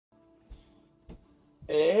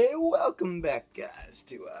Hey, welcome back, guys,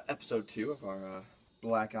 to episode 2 of our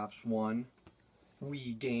Black Ops 1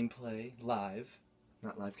 Wii gameplay live.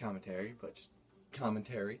 Not live commentary, but just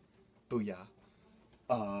commentary. Booyah.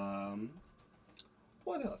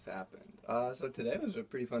 What else happened? So today was a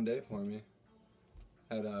pretty fun day for me.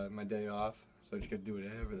 Had my day off, so I just got to do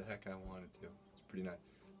whatever the heck I wanted to. It's pretty nice.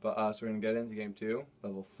 But, so we're going to get into game 2,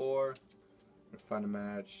 level 4. We're going to find a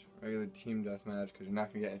match, regular team deathmatch, because you're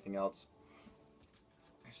not going to get anything else.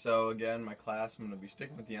 So again, my class, I'm going to be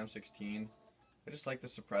sticking with the M16. I just like the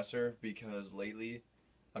suppressor because lately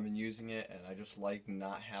I've been using it and I just like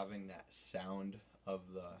not having that sound of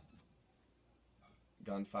the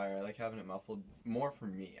gunfire. I like having it muffled more for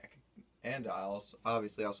me. And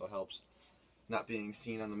obviously also helps not being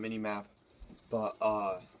seen on the mini-map. But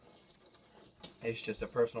it's just a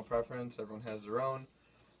personal preference. Everyone has their own.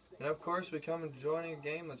 And of course we come and joining a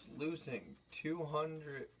game that's losing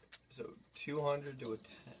 200... So 200 to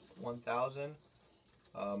 1,000.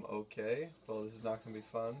 Okay. Well, this is not gonna be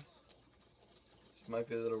fun. This might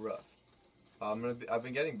be a little rough. I've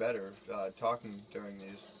been getting better talking during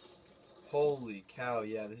these. Holy cow!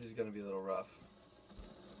 Yeah, this is gonna be a little rough.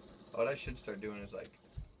 What I should start doing is like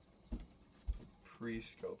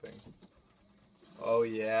pre-scoping. Oh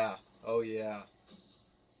yeah. Oh yeah.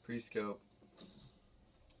 Pre-scope.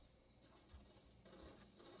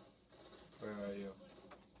 Where are you?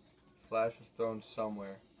 Flash was thrown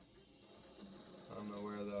somewhere. I don't know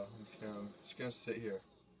where though. I'm just gonna sit here.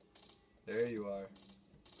 There you are.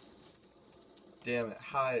 Damn it.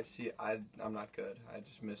 Hi. See, I'm not good. I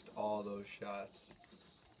just missed all those shots.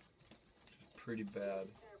 Which is pretty bad.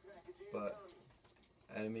 But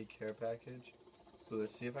enemy care package. Ooh,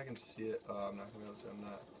 let's see if I can see it. Oh, I'm not gonna be able to. I'm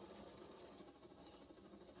not.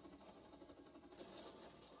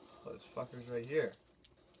 Oh, this fucker's right here.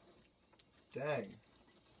 Dang.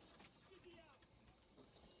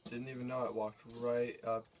 Didn't even know it, walked right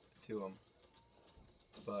up to him.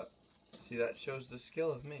 But, see, that shows the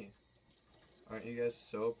skill of me. Aren't you guys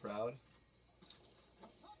so proud?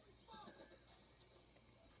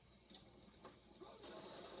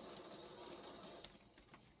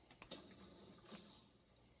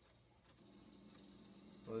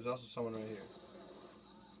 Well, there's also someone right here.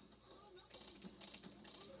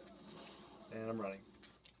 And I'm running.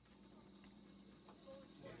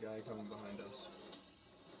 There's a guy coming behind us.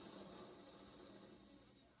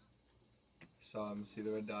 Saw him. See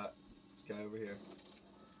the red dot? This guy over here.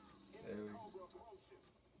 There we go.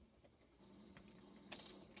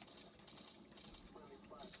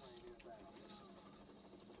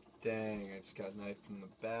 Dang, I just got knifed from the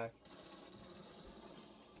back.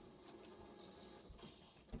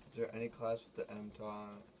 Is there any class with the M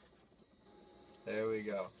on it? There we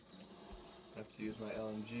go. I have to use my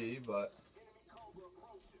LMG, but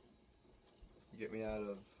get me out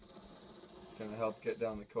of. It's gonna help get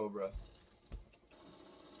down the Cobra.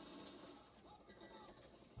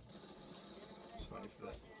 For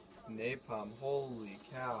that napalm, holy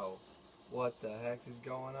cow, what the heck is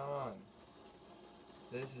going on?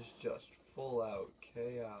 This is just full out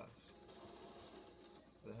chaos.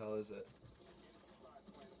 What the hell is it?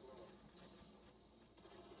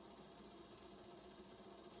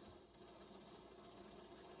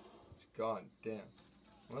 It's gone, damn.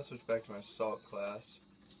 I'm gonna switch back to my assault class.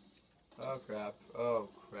 Oh crap, oh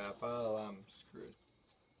crap, oh I'm screwed.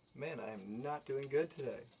 Man, I am not doing good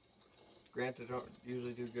today. Granted, I don't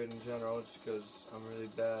usually do good in general just because I'm really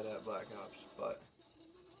bad at Black Ops, but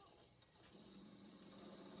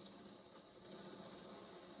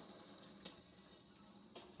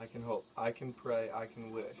I can hope, I can pray, I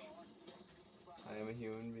can wish. I am a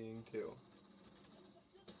human being too.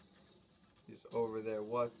 He's over there,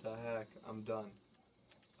 what the heck? I'm done.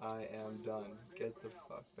 I am done. Get the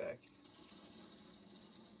fuck back.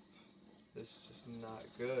 This is just not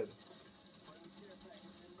good.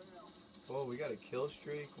 Oh, we got a kill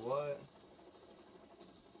streak? What?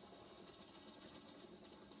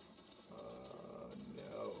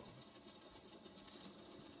 No.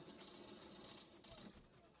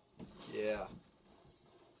 Yeah.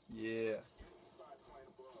 Yeah.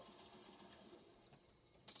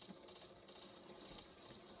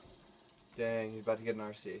 Dang, he's about to get an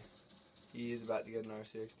RC. He's about to get an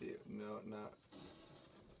RCXD. No, not.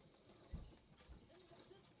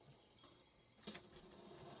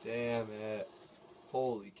 Damn it.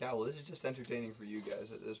 Holy cow, well this is just entertaining for you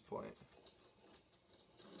guys at this point.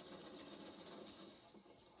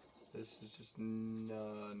 This is just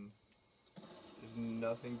none. There's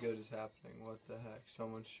nothing good is happening. What the heck?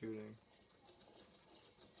 Someone's shooting.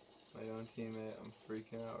 My own teammate, I'm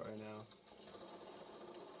freaking out right now.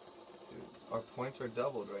 Dude, our points are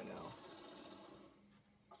doubled right now.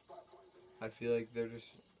 I feel like they're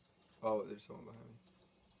just... Oh, there's someone behind me.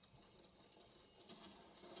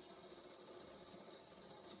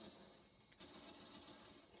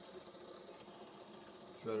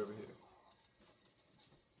 It's right over here.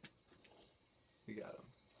 We got him.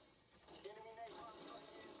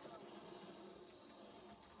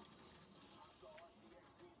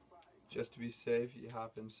 Just to be safe, you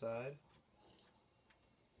hop inside.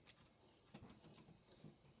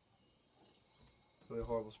 Really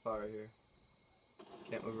horrible spot right here.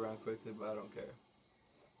 Can't move around quickly, but I don't care.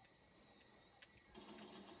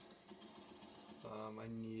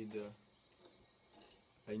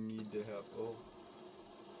 I need to help. Oh.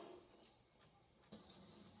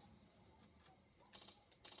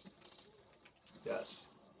 Yes.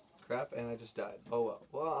 Crap, and I just died. Oh well.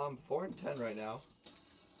 Well, I'm 4 and 10 right now.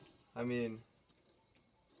 I mean,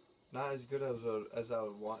 not as good as I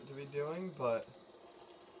would want to be doing, but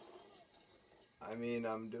I mean,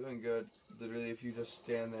 I'm doing good. Literally, if you just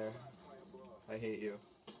stand there, I hate you.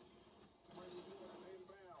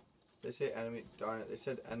 They say enemy, darn it, they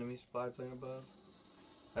said enemy spy plane above.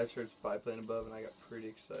 I just heard spy plane above and I got pretty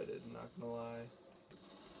excited, not gonna lie.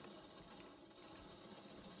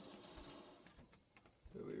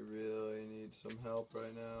 Do we really need some help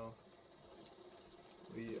right now?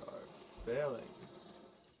 We are failing.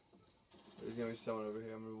 There's gonna be someone over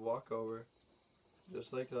here. I'm gonna walk over.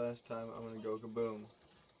 Just like last time, I'm gonna go kaboom.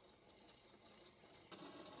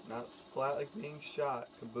 Not splat like being shot,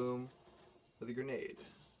 kaboom with a grenade.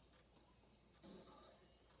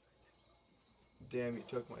 Damn, you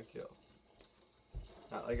took my kill.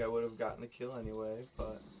 Not like I would have gotten the kill anyway,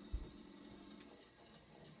 but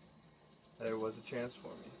there was a chance for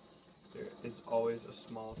me. There is always a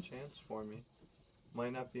small chance for me.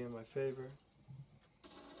 Might not be in my favor,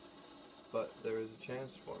 but there is a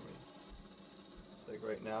chance for me. It's like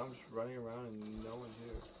right now I'm just running around and no one's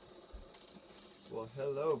here. Well,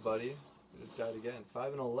 hello, buddy. I just died again.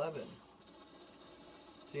 5 and 11.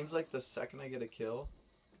 Seems like the second I get a kill,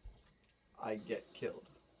 I get killed.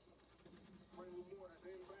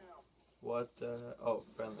 What the... Oh,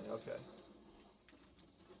 friendly, okay.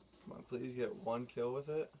 Come on, please get one kill with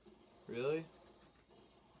it. Really?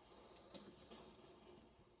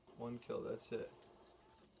 One kill, that's it.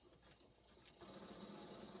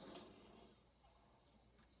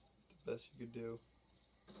 The best you could do.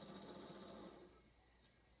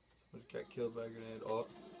 Just got killed by a grenade. Oh.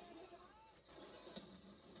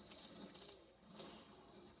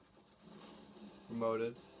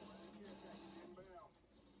 Promoted.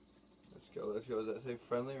 Let's go, let's go. Does that say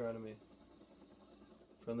friendly or enemy?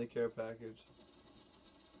 Friendly care package.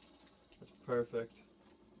 That's perfect.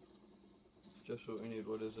 Just what we need.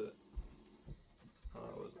 What is it?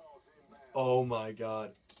 Oh my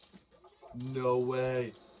god. No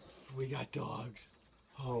way. We got dogs.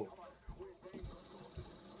 Oh.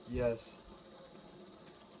 Yes.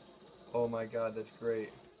 Oh my god, that's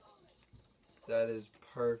great. That is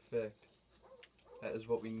perfect. That is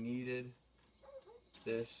what we needed.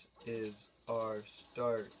 This is our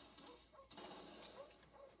start.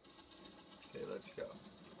 Okay, let's go.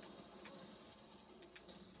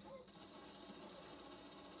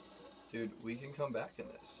 Dude, we can come back in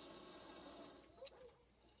this.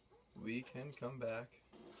 We can come back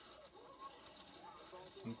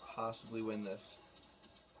and possibly win this.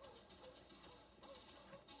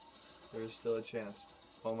 There is still a chance.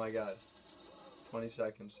 Oh my god. 20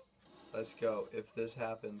 seconds. Let's go. If this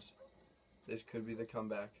happens, this could be the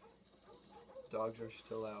comeback. Dogs are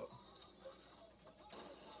still out.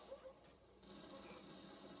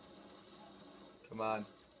 Come on.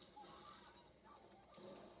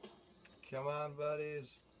 Come on,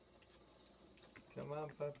 buddies. Come on,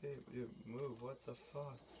 puppy. You move. What the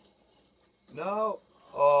fuck? No!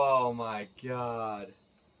 Oh my god.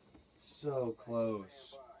 So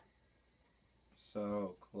close.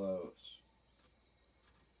 So close.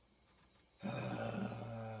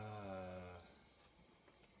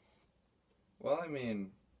 Well, I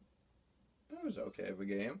mean, it was okay of a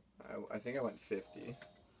game. I think I went 50. Let's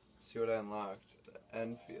see what I unlocked. The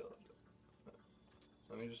Enfield.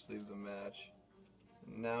 Let me just leave the match.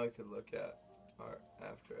 Now we could look at our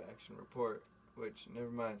after action report, which,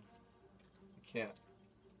 never mind. I can't.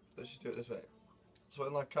 Let's just do it this way. So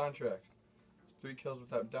unlock contract. 3 kills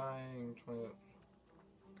without dying, 20.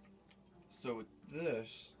 So with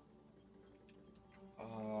this,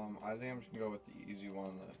 I think I'm just gonna go with the easy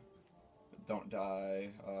one, the don't die.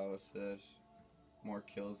 What's this? More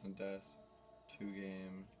kills than deaths. 2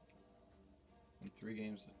 game. And 3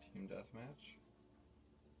 games of team deathmatch.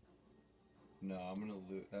 No, I'm gonna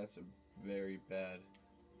lose. That's a very bad.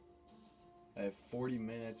 I have 40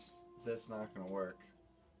 minutes. That's not gonna work.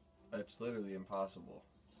 It's literally impossible.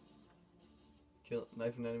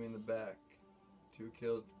 Knife an enemy in the back. 2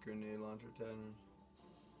 killed, grenade launcher 10.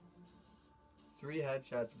 3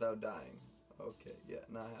 headshots without dying. Okay, yeah,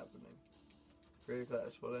 not happening. Greater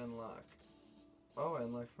class, what I unlock? Oh, I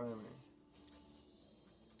unlocked primary.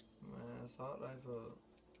 Assault rifle.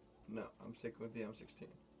 No, I'm sticking with the M16.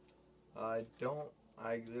 I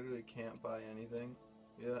literally can't buy anything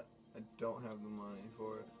yet. I don't have the money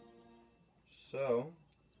for it. So,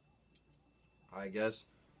 I guess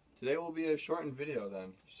today will be a shortened video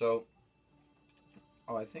then. So,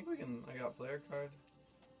 I think I got player card.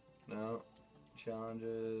 No.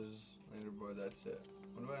 Challenges, leaderboard, that's it.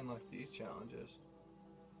 When do I unlock these challenges?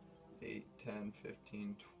 8, 10,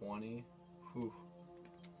 15, 20. Whew.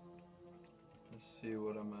 Let's see,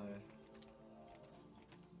 what am I?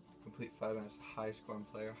 Complete 5 minutes, high scoring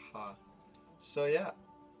player. Ha. So yeah.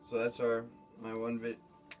 So that's my one vid.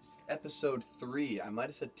 Episode 3. I might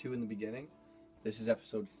have said 2 in the beginning. This is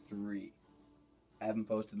episode 3. I haven't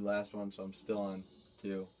posted the last one, so I'm still on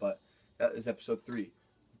 2. But that is episode 3.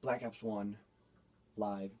 Black Ops 1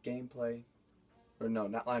 live gameplay. Or no,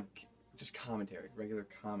 not live, just commentary. Regular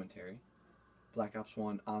commentary. Black Ops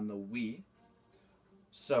 1 on the Wii.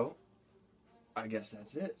 So, I guess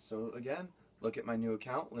that's it. So again, look at my new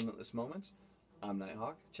account, Limitless Moments. I'm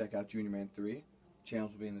Nighthawk. Check out Jrman 3.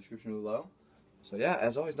 Channels will be in the description below. So yeah,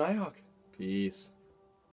 as always, Nighthawk. Peace.